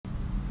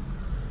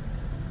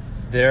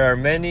There are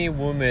many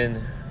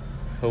women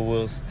who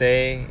will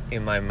stay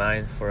in my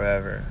mind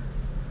forever.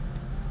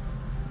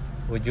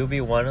 Would you be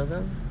one of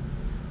them?